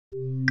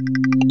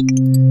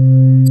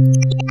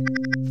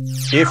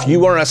If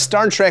you are a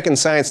Star Trek and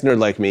science nerd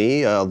like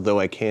me, although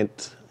I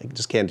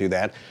just can't do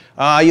that,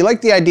 you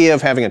like the idea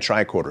of having a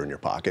tricorder in your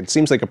pocket. It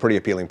seems like a pretty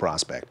appealing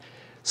prospect.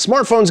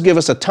 Smartphones give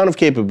us a ton of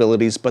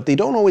capabilities, but they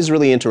don't always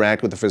really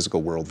interact with the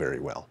physical world very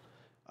well.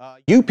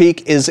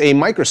 UPeak is a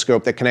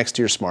microscope that connects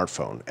to your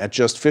smartphone. At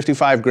just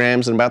 55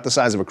 grams and about the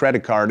size of a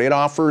credit card, it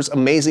offers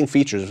amazing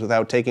features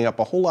without taking up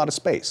a whole lot of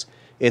space.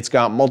 It's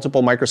got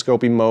multiple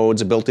microscopy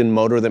modes, a built-in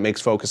motor that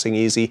makes focusing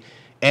easy,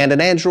 and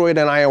an Android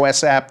and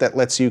iOS app that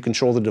lets you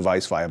control the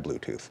device via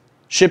Bluetooth.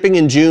 Shipping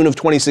in June of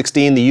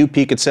 2016, the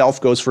UPeak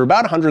itself goes for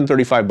about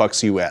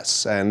 $135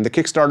 US, and the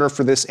Kickstarter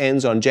for this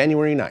ends on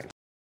January 9th.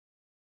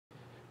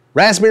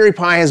 Raspberry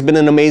Pi has been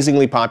an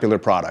amazingly popular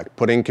product,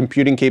 putting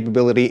computing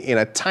capability in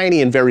a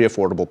tiny and very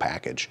affordable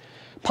package.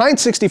 Pine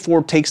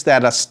 64 takes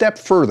that a step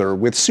further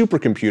with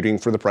supercomputing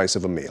for the price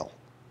of a meal.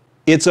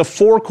 It's a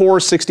 4-core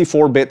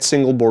 64-bit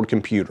single-board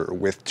computer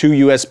with 2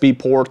 USB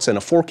ports and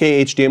a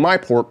 4K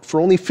HDMI port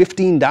for only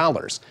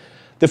 $15.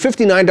 The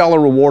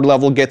 $59 reward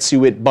level gets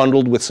you it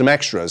bundled with some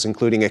extras,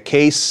 including a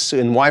case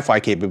and Wi-Fi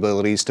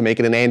capabilities to make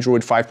it an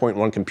Android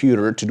 5.1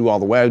 computer to do all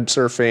the web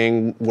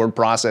surfing, word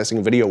processing,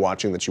 and video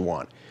watching that you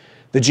want.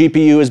 The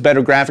GPU has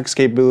better graphics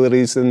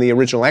capabilities than the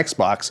original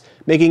Xbox,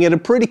 making it a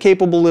pretty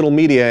capable little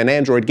media and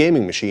Android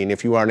gaming machine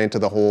if you aren't into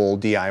the whole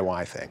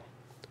DIY thing.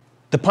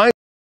 The Pine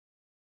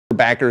for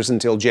backers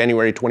until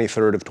January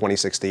 23rd of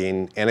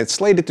 2016, and it's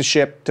slated to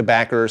ship to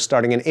backers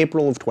starting in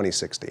April of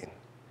 2016.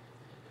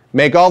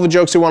 Make all the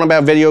jokes you want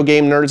about video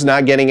game nerds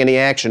not getting any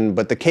action,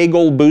 but the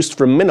Kegel boost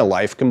from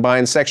Minilife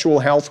combines sexual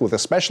health with a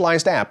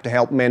specialized app to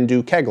help men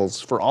do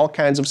kegels for all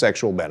kinds of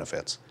sexual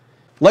benefits.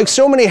 Like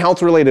so many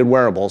health-related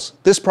wearables,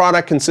 this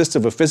product consists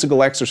of a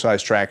physical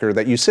exercise tracker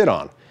that you sit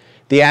on.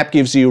 The app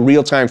gives you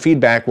real-time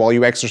feedback while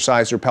you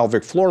exercise your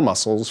pelvic floor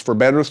muscles for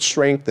better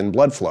strength and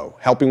blood flow,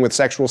 helping with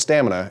sexual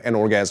stamina and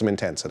orgasm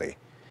intensity.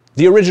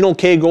 The original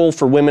K-Goal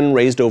for women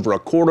raised over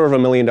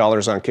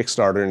 $250,000 on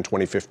Kickstarter in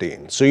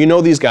 2015, so you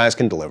know these guys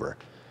can deliver.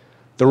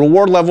 The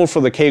reward level for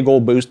the K-Goal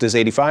boost is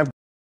 $85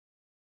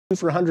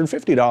 for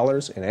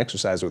 $150 and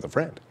exercise with a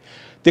friend.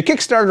 The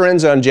Kickstarter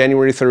ends on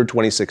January 3rd,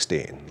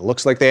 2016.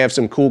 Looks like they have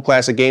some cool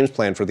classic games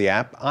planned for the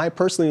app. I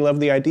personally love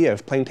the idea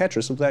of playing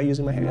Tetris without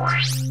using my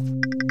hands.